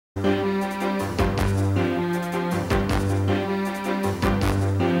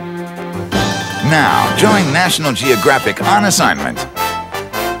Now, join National Geographic on assignment.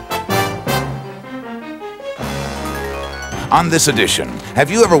 On this edition,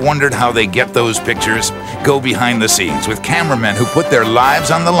 have you ever wondered how they get those pictures? Go behind the scenes with cameramen who put their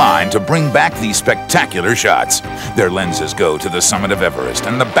lives on the line to bring back these spectacular shots. Their lenses go to the summit of Everest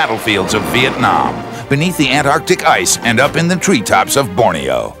and the battlefields of Vietnam, beneath the Antarctic ice and up in the treetops of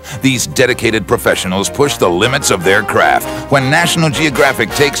Borneo. These dedicated professionals push the limits of their craft when National Geographic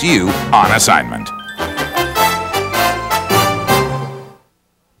takes you on assignment.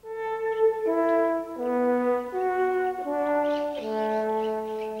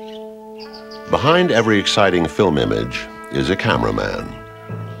 Behind every exciting film image is a cameraman.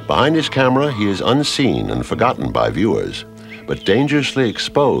 Behind his camera, he is unseen and forgotten by viewers, but dangerously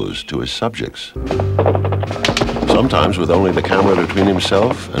exposed to his subjects. Sometimes with only the camera between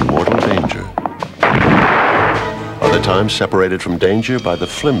himself and mortal danger. Other times separated from danger by the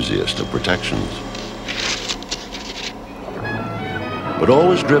flimsiest of protections. But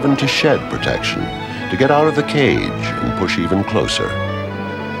always driven to shed protection, to get out of the cage and push even closer.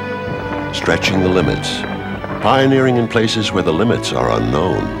 Stretching the limits, pioneering in places where the limits are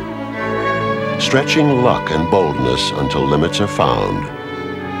unknown. Stretching luck and boldness until limits are found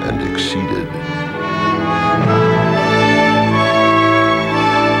and exceeded.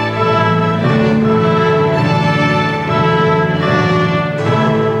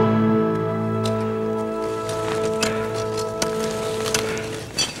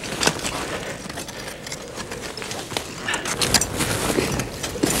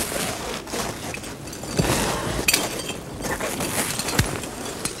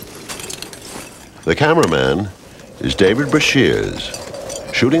 The cameraman is David Brashears,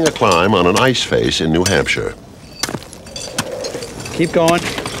 shooting a climb on an ice face in New Hampshire. Keep going.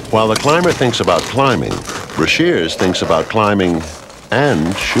 While the climber thinks about climbing, Brashears thinks about climbing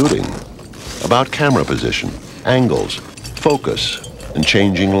and shooting. About camera position, angles, focus, and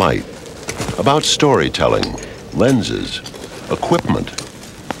changing light. About storytelling, lenses, equipment.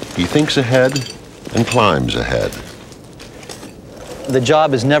 He thinks ahead and climbs ahead. The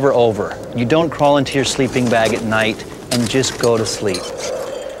job is never over. You don't crawl into your sleeping bag at night and just go to sleep.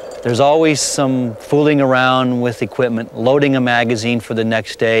 There's always some fooling around with equipment, loading a magazine for the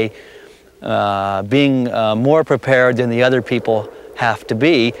next day, being more prepared than the other people have to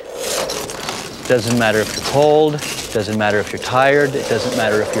be. Doesn't matter if you're cold, doesn't matter if you're tired, it doesn't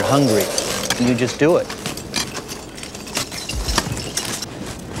matter if you're hungry. You just do it.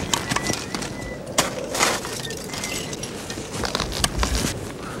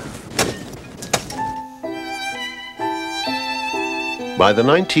 By the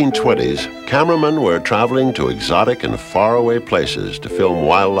 1920s, cameramen were traveling to exotic and faraway places to film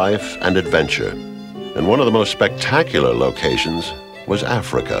wildlife and adventure. And one of the most spectacular locations was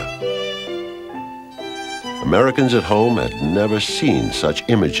Africa. Americans at home had never seen such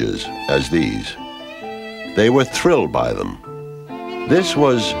images as these. They were thrilled by them. This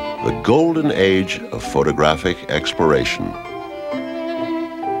was the golden age of photographic exploration.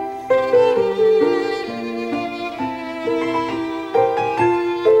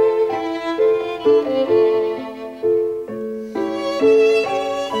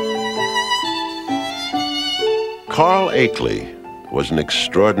 Carl Akeley was an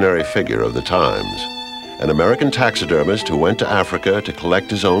extraordinary figure of the times, an American taxidermist who went to Africa to collect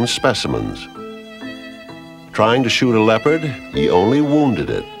his own specimens. Trying to shoot a leopard, he only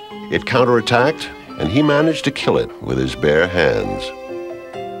wounded it. It counterattacked, and he managed to kill it with his bare hands.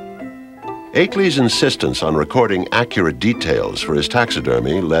 Akeley's insistence on recording accurate details for his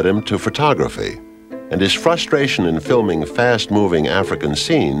taxidermy led him to photography, and his frustration in filming fast-moving African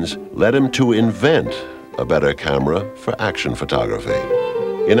scenes led him to invent a better camera for action photography.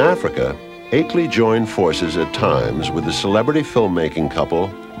 In Africa, Akeley joined forces at times with the celebrity filmmaking couple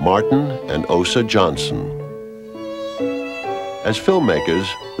Martin and Osa Johnson. As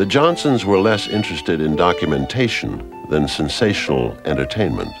filmmakers, the Johnsons were less interested in documentation than sensational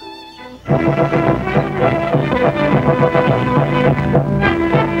entertainment.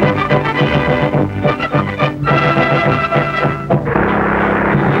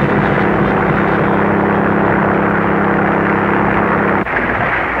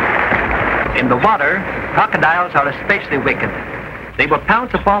 In the water, crocodiles are especially wicked. They will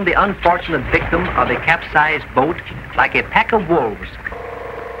pounce upon the unfortunate victim of a capsized boat like a pack of wolves.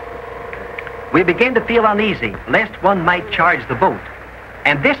 We begin to feel uneasy, lest one might charge the boat.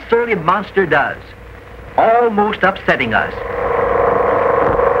 And this surly monster does, almost upsetting us.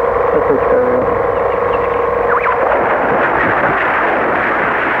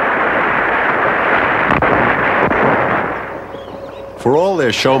 For all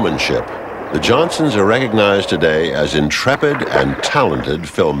their showmanship, The Johnsons are recognized today as intrepid and talented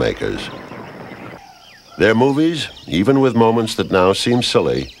filmmakers. Their movies, even with moments that now seem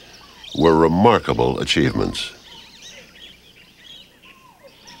silly, were remarkable achievements.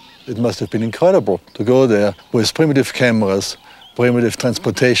 It must have been incredible to go there with primitive cameras, primitive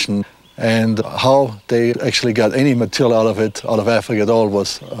transportation, and how they actually got any material out of it, out of Africa at all,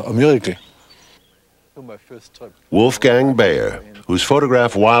 was a miracle. Wolfgang Bayer, who's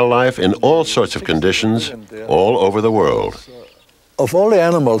photographed wildlife in all sorts of conditions all over the world. Of all the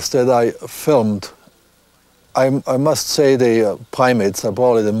animals that I filmed, I must say the primates are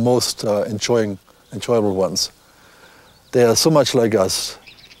probably the most enjoyable ones. They are so much like us.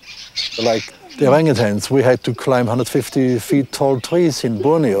 Like the orangutans, we had to climb 150 feet tall trees in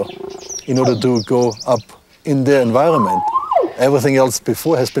Borneo in order to go up in their environment. Everything else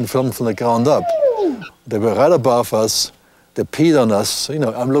before has been filmed from the ground up. They were right above us, they peed on us. You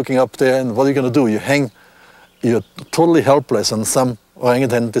know, I'm looking up there, and what are you going to do? You hang, you're totally helpless, and some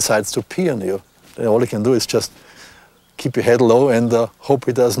orangutan decides to pee on you. Then all you can do is just keep your head low and hope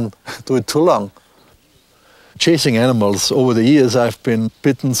he doesn't do it too long. Chasing animals, over the years I've been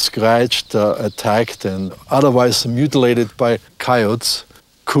bitten, scratched, attacked, and otherwise mutilated by coyotes,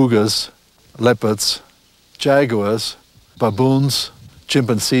 cougars, leopards, jaguars, baboons,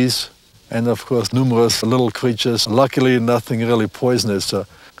 chimpanzees, and of course numerous little creatures. Luckily nothing really poisonous.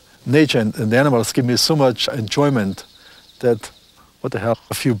 Nature and the animals give me so much enjoyment that, what the hell,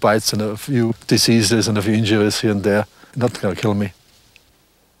 a few bites and a few diseases and a few injuries here and there, not gonna kill me.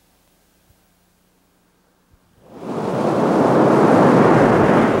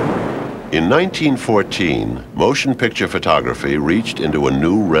 In 1914, motion picture photography reached into a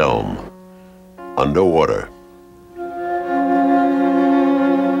new realm, underwater.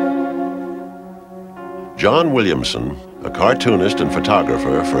 John Williamson, a cartoonist and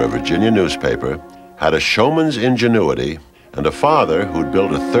photographer for a Virginia newspaper, had a showman's ingenuity and a father who'd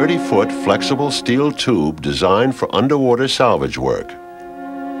built a 30-foot flexible steel tube designed for underwater salvage work.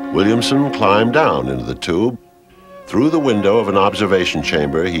 Williamson climbed down into the tube. Through the window of an observation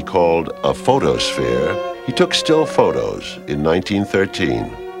chamber he called a photosphere, he took still photos in 1913.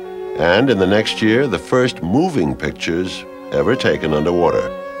 And in the next year, the first moving pictures ever taken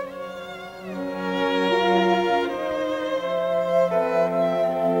underwater.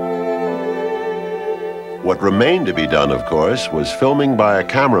 What remained to be done, of course, was filming by a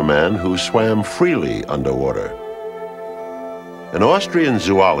cameraman who swam freely underwater. An Austrian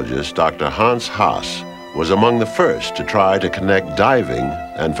zoologist, Dr. Hans Haas, was among the first to try to connect diving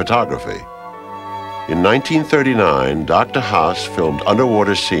and photography. In 1939, Dr. Haas filmed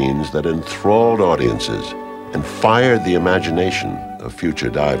underwater scenes that enthralled audiences and fired the imagination of future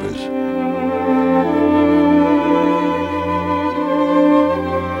divers.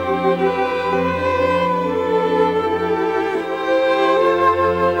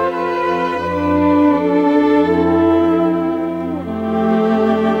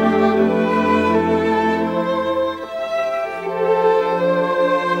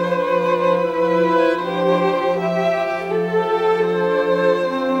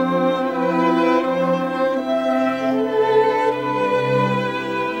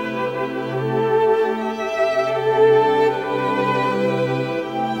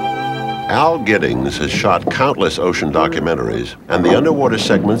 Al Giddings has shot countless ocean documentaries and the underwater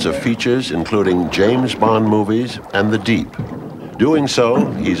segments of features including James Bond movies and the deep. Doing so,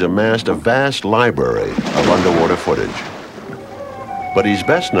 he's amassed a vast library of underwater footage. But he's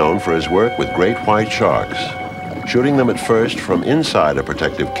best known for his work with great white sharks, shooting them at first from inside a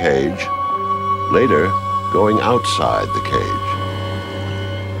protective cage, later going outside the cage.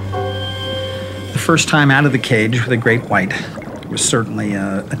 The first time out of the cage with a great white was certainly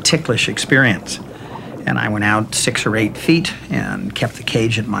a ticklish experience. And I went out 6 or 8 feet and kept the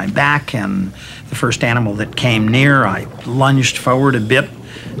cage at my back, and the first animal that came near, I lunged forward a bit,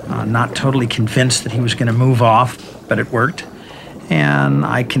 not totally convinced that he was going to move off, but it worked. And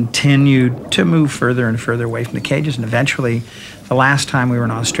I continued to move further and further away from the cages, and eventually, the last time we were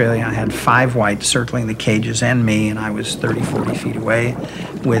in Australia, I had 5 whites circling the cages and me, and I was 30, 40 feet away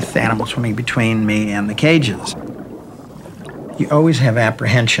with animals swimming between me and the cages. You always have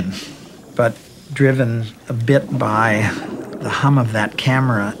apprehension, but driven a bit by the hum of that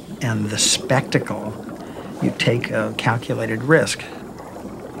camera and the spectacle, you take a calculated risk.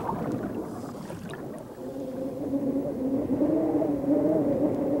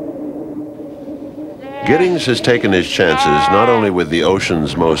 Giddings has taken his chances not only with the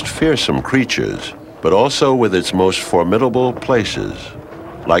ocean's most fearsome creatures, but also with its most formidable places,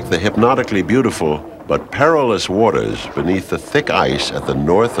 like the hypnotically beautiful but perilous waters beneath the thick ice at the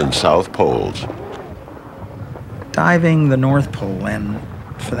North and South Poles. Diving the North Pole, and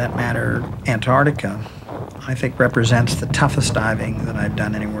for that matter, Antarctica, I think represents the toughest diving that I've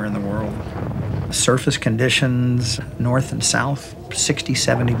done anywhere in the world. Surface conditions, north and south, 60,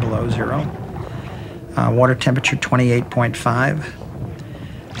 70 below zero. Water temperature 28.5.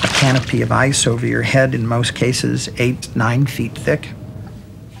 A canopy of ice over your head, in most cases 8, 9 feet thick.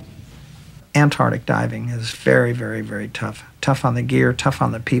 Antarctic diving is very, very, very tough. Tough on the gear, tough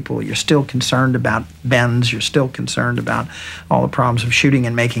on the people. You're still concerned about bends. You're still concerned about all the problems of shooting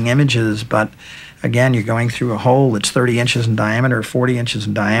and making images. But again, you're going through a hole that's 30 inches in diameter, 40 inches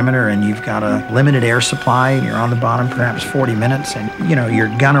in diameter, and you've got a limited air supply, and you're on the bottom perhaps 40 minutes, and you know,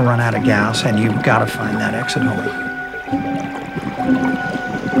 you're gonna run out of gas, and you've got to find that exit hole.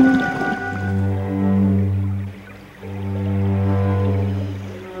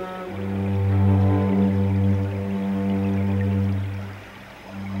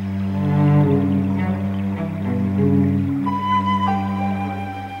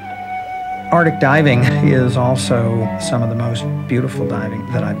 Arctic diving is also some of the most beautiful diving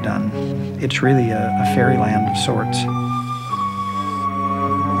that I've done. It's really a fairyland of sorts.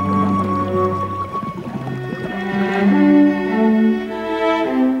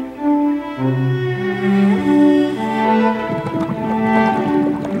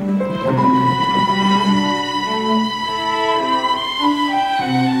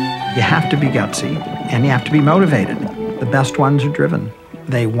 You have to be gutsy, and you have to be motivated. The best ones are driven.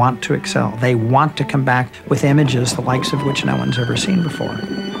 They want to excel. They want to come back with images the likes of which no one's ever seen before.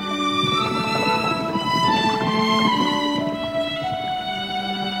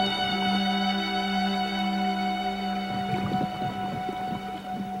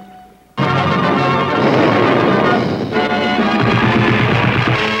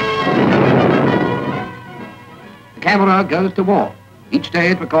 The camera goes to war. Each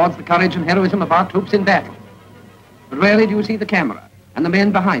day it records the courage and heroism of our troops in battle. But rarely do you see the camera and the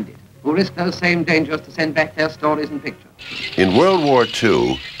men behind it, who risk those same dangers to send back their stories and pictures. In World War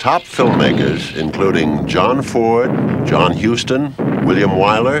II, top filmmakers, including John Ford, John Huston, William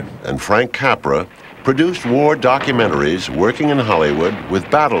Wyler, and Frank Capra, produced war documentaries working in Hollywood with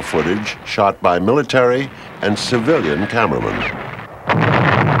battle footage shot by military and civilian cameramen.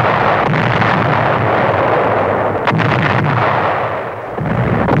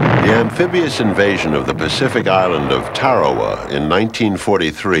 The amphibious invasion of the Pacific island of Tarawa in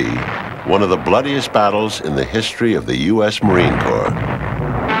 1943, one of the bloodiest battles in the history of the U.S. Marine Corps.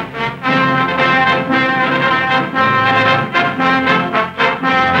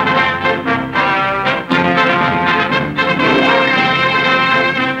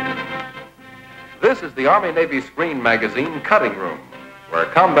 This is the Army-Navy Screen Magazine Cutting Room, where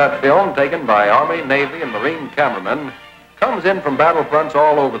combat film taken by Army, Navy, and Marine cameramen comes in from battlefronts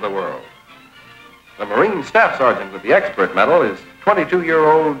all over the world. The Marine Staff Sergeant with the Expert Medal is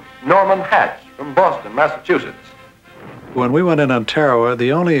 22-year-old Norman Hatch from Boston, Massachusetts. When we went in on Tarawa,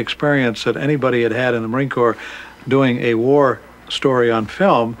 the only experience that anybody had had in the Marine Corps doing a war story on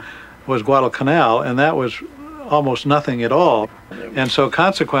film was Guadalcanal, and that was almost nothing at all. And so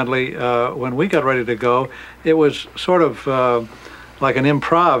consequently, when we got ready to go, it was sort of like an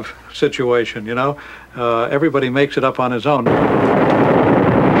improv situation, you know? Everybody makes it up on his own. We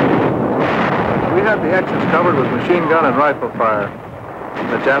had the exits covered with machine gun and rifle fire.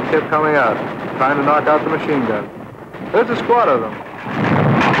 The Japs kept coming out, trying to knock out the machine gun. There's a squad of them.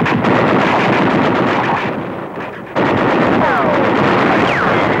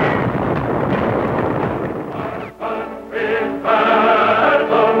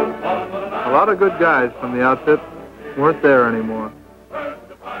 A lot of good guys from the outfit weren't there anymore.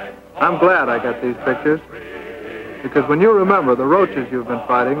 I'm glad I got these pictures, because when you remember the roaches you've been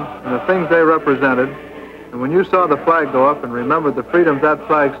fighting and the things they represented, and when you saw the flag go up and remembered the freedoms that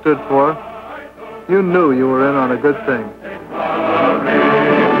flag stood for, you knew you were in on a good thing.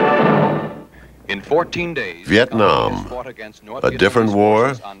 In 14 days, Vietnam, a different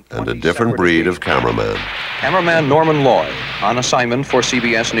war and a different breed of cameraman. Cameraman Norman Lloyd, on assignment for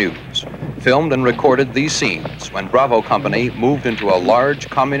CBS News, filmed and recorded these scenes when Bravo Company moved into a large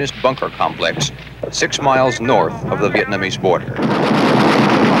communist bunker complex 6 miles north of the Vietnamese border.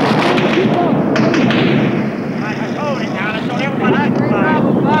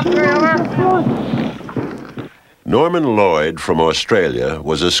 Norman Lloyd from Australia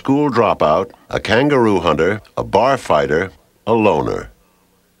was a school dropout, a kangaroo hunter, a bar fighter, a loner.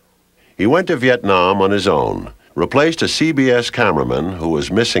 He went to Vietnam on his own, replaced a CBS cameraman who was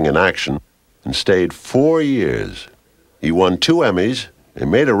missing in action, and stayed 4 years. He won 2 Emmys and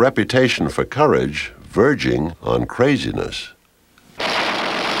made a reputation for courage verging on craziness.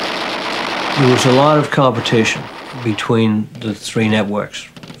 There was a lot of competition between the three networks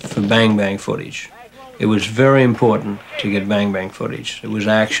for bang-bang footage. It was very important to get bang-bang footage. It was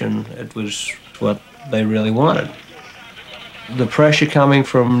action. It was what they really wanted. The pressure coming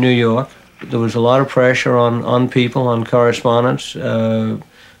from New York, there was a lot of pressure on people, on correspondents, on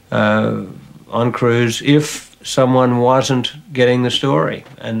crews, if someone wasn't getting the story.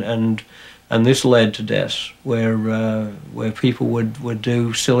 And this led to deaths where people would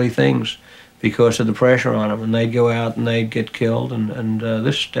do silly things because of the pressure on them, and they'd go out and they'd get killed, and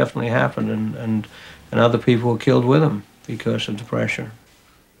this definitely happened, and other people were killed with them because of the pressure.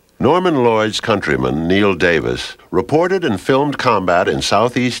 Norman Lloyd's countryman, Neil Davis, reported and filmed combat in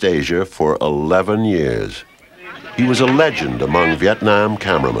Southeast Asia for 11 years. He was a legend among Vietnam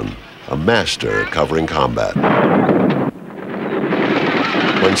cameramen, a master at covering combat.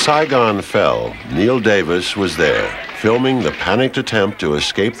 When Saigon fell, Neil Davis was there, filming the panicked attempt to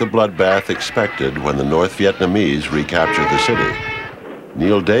escape the bloodbath expected when the North Vietnamese recaptured the city.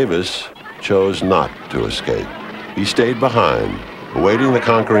 Neil Davis chose not to escape. He stayed behind, awaiting the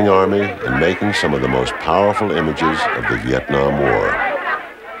conquering army and making some of the most powerful images of the Vietnam War.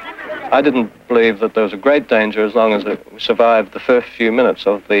 I didn't believe that there was a great danger as long as it survived the first few minutes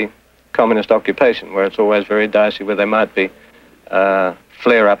of the communist occupation, where it's always very dicey, where there might be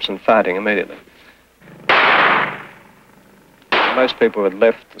flare-ups and fighting immediately. Most people had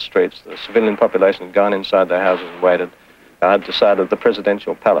left the streets. The civilian population had gone inside their houses and waited. I had decided the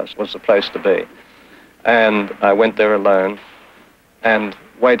presidential palace was the place to be. And I went there alone and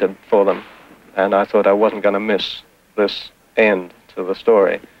waited for them. And I thought I wasn't going to miss this end to the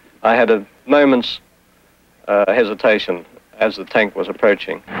story. I had a moment's hesitation as the tank was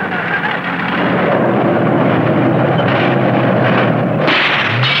approaching.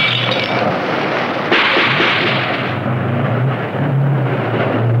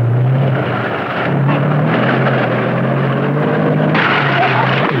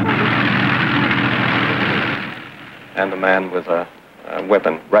 And the man with a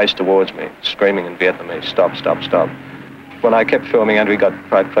weapon raced towards me, screaming in Vietnamese, "Stop, stop, stop." Well, I kept filming and we got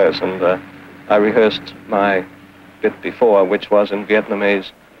quite close, and I rehearsed my bit before, which was in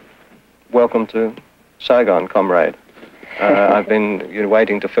Vietnamese, "Welcome to Saigon, comrade." I've been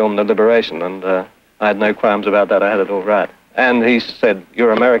waiting to film the liberation, and I had no qualms about that. I had it all right. And he said,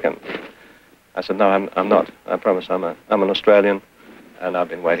 "You're American." I said, "No, I'm not. I promise I'm an Australian, and I've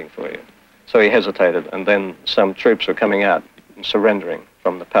been waiting for you." So he hesitated, and then some troops were coming out and surrendering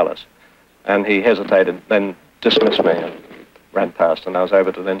from the palace. And he hesitated, then dismissed me and ran past, and I was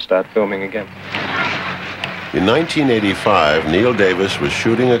able to then start filming again. In 1985, Neil Davis was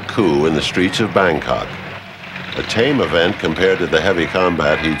shooting a coup in the streets of Bangkok, a tame event compared to the heavy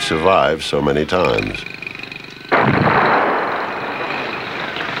combat he'd survived so many times.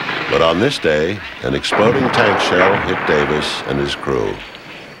 But on this day, an exploding tank shell hit Davis and his crew.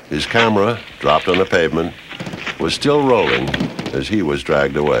 His camera, dropped on the pavement, was still rolling as he was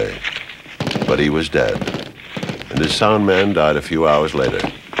dragged away. But he was dead, and his sound man died a few hours later.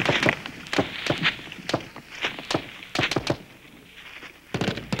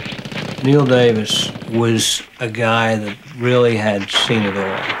 Neil Davis was a guy that really had seen it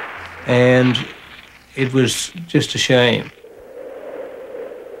all, and it was just a shame.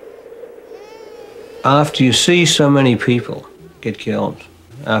 After you see so many people get killed,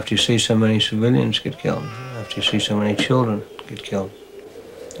 after you see so many civilians get killed, after you see so many children get killed,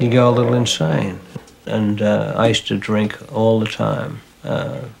 you go a little insane. And I used to drink all the time.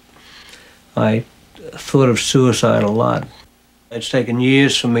 I thought of suicide a lot. It's taken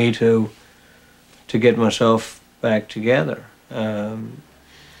years for me to get myself back together.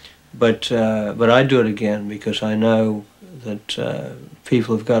 But I'd do it again because I know that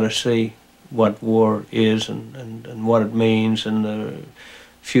people have got to see what war is and what it means and the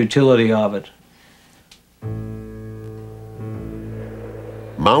futility of it.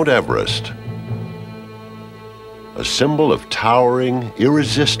 Mount Everest, a symbol of towering,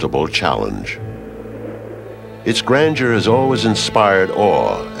 irresistible challenge. Its grandeur has always inspired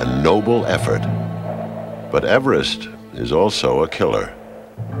awe and noble effort. But Everest is also a killer.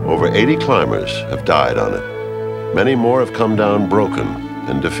 Over 80 climbers have died on it. Many more have come down broken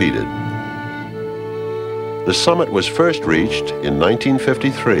and defeated. The summit was first reached in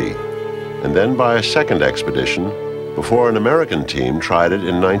 1953, and then by a second expedition before an American team tried it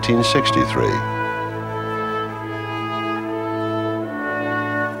in 1963.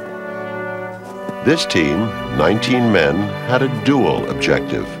 This team, 19 men, had a dual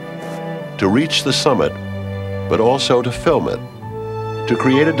objective: to reach the summit, but also to film it, to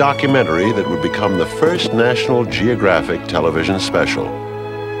create a documentary that would become the first National Geographic television special.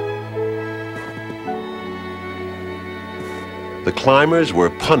 The climbers were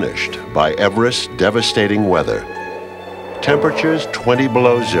punished by Everest's devastating weather. Temperatures 20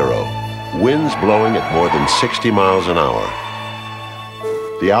 below zero, winds blowing at more than 60 miles an hour.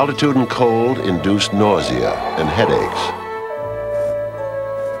 The altitude and cold induced nausea and headaches.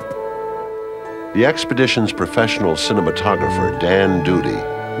 The expedition's professional cinematographer, Dan Duty,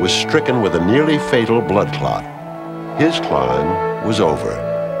 was stricken with a nearly fatal blood clot. His climb was over,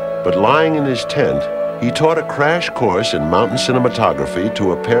 but lying in his tent, he taught a crash course in mountain cinematography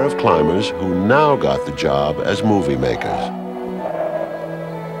to a pair of climbers who now got the job as movie makers.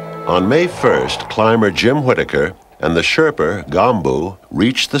 On May 1st, climber Jim Whittaker and the Sherpa, Gambu,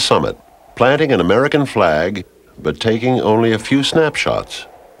 reached the summit, planting an American flag, but taking only a few snapshots.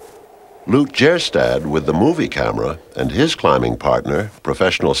 Lute Gjerstad, with the movie camera, and his climbing partner,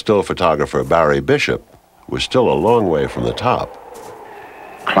 professional still photographer Barry Bishop, were still a long way from the top.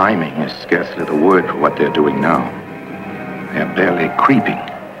 Climbing is scarcely the word for what they're doing now. They're barely creeping.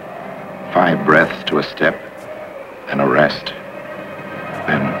 5 breaths to a step, then a rest.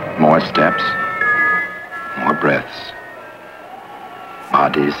 Then more steps, more breaths.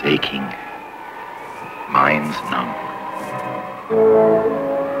 Bodies aching, minds numb.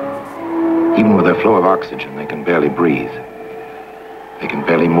 Even with their flow of oxygen, they can barely breathe. They can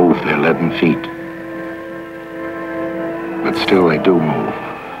barely move their leaden feet. But still they do move.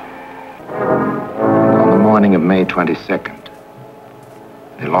 On the morning of May 22nd,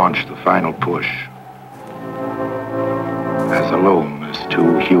 they launched the final push. As alone as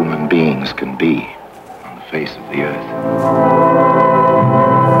 2 human beings can be on the face of the earth.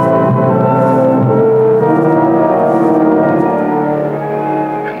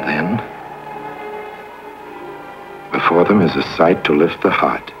 And then, before them is a sight to lift the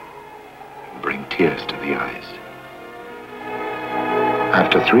heart and bring tears to the eyes.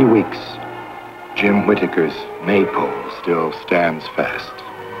 After 3 weeks, Jim Whittaker's maypole still stands fast,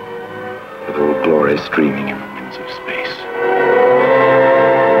 with Old Glory streaming in the winds of space.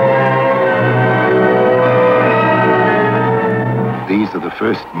 These are the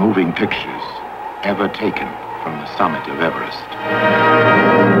first moving pictures ever taken from the summit of Everest.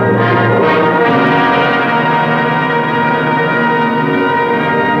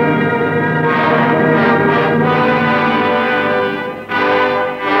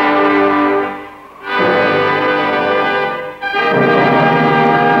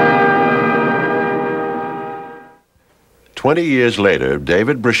 20 years later,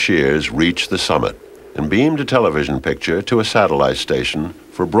 David Brashears reached the summit and beamed a television picture to a satellite station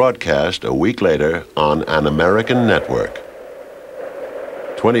for broadcast a week later on an American network.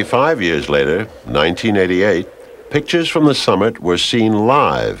 25 years later, 1988, pictures from the summit were seen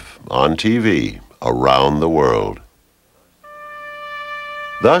live on TV around the world.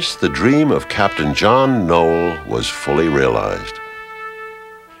 Thus, the dream of Captain John Noel was fully realized.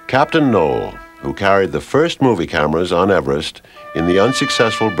 Captain Noel, who carried the first movie cameras on Everest in the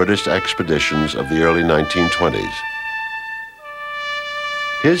unsuccessful British expeditions of the early 1920s.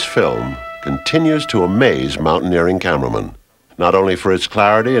 His film continues to amaze mountaineering cameramen, not only for its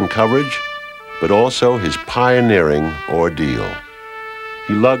clarity and coverage, but also his pioneering ordeal.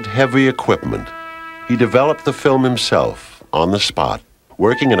 He lugged heavy equipment. He developed the film himself on the spot,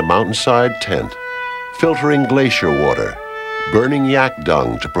 working in a mountainside tent, filtering glacier water, burning yak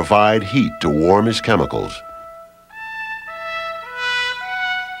dung to provide heat to warm his chemicals.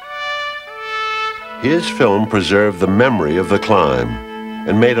 His film preserved the memory of the climb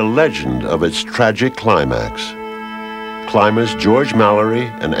and made a legend of its tragic climax. Climbers George Mallory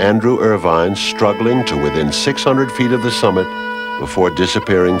and Andrew Irvine struggling to within 600 feet of the summit before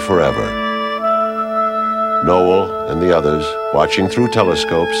disappearing forever. Noel and the others watching through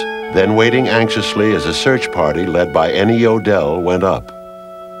telescopes, then waiting anxiously as a search party led by Annie Odell went up.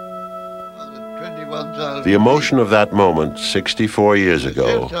 The emotion of that moment 64 years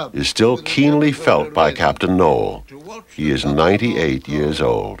ago is still keenly felt by Captain Noel. He is 98 years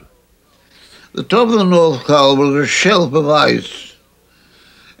old. The top of the North Col was a shelf of ice,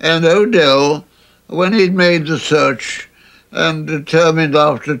 and Odell, when he'd made the search and determined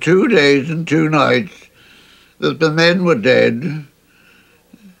after 2 days and 2 nights that the men were dead,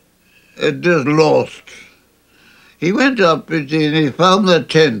 just lost. He went up and he found their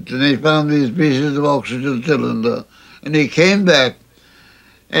tent and he found these pieces of oxygen cylinder, and he came back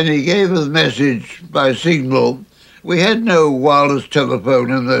and he gave us a message by signal. We had no wireless telephone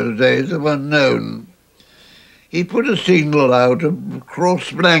in those days, they weren't known. He put a signal out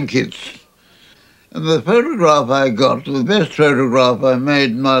across blankets, And the photograph I got, the best photograph I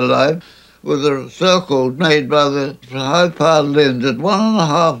made in my life, was a circle made by the high-powered lens at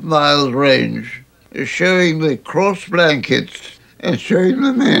 1.5 miles range, showing the cross blankets and showing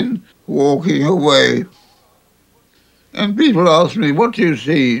the men walking away. And people asked me, what do you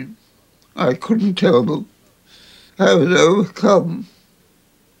see? I couldn't tell them. I was overcome.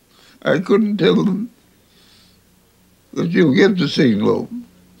 I couldn't tell them. But you get the signal.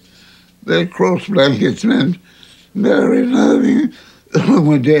 Their cross blankets meant Mary and Irving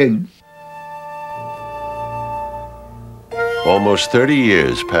were dead. Almost 30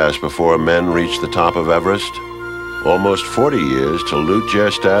 years passed before men reached the top of Everest. Almost 40 years till Lute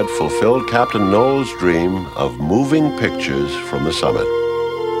Gjerstad fulfilled Captain Noel's dream of moving pictures from the summit.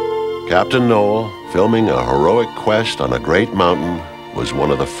 Captain Noel, filming a heroic quest on a great mountain, was one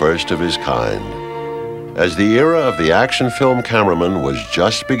of the first of his kind. As the era of the action film cameraman was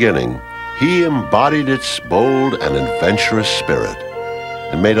just beginning, he embodied its bold and adventurous spirit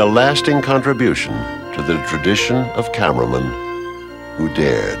and made a lasting contribution to the tradition of cameramen who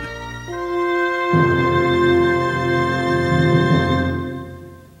dared.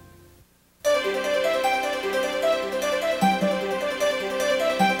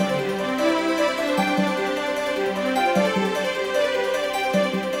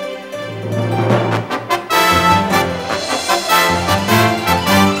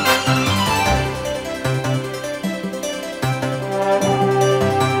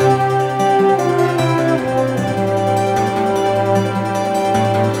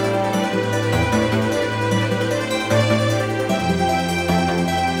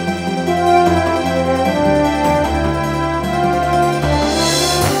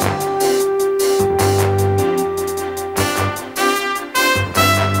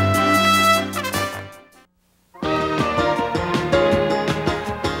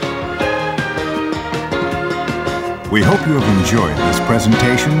 We hope you have enjoyed this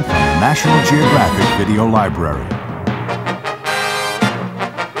presentation from the National Geographic Video Library.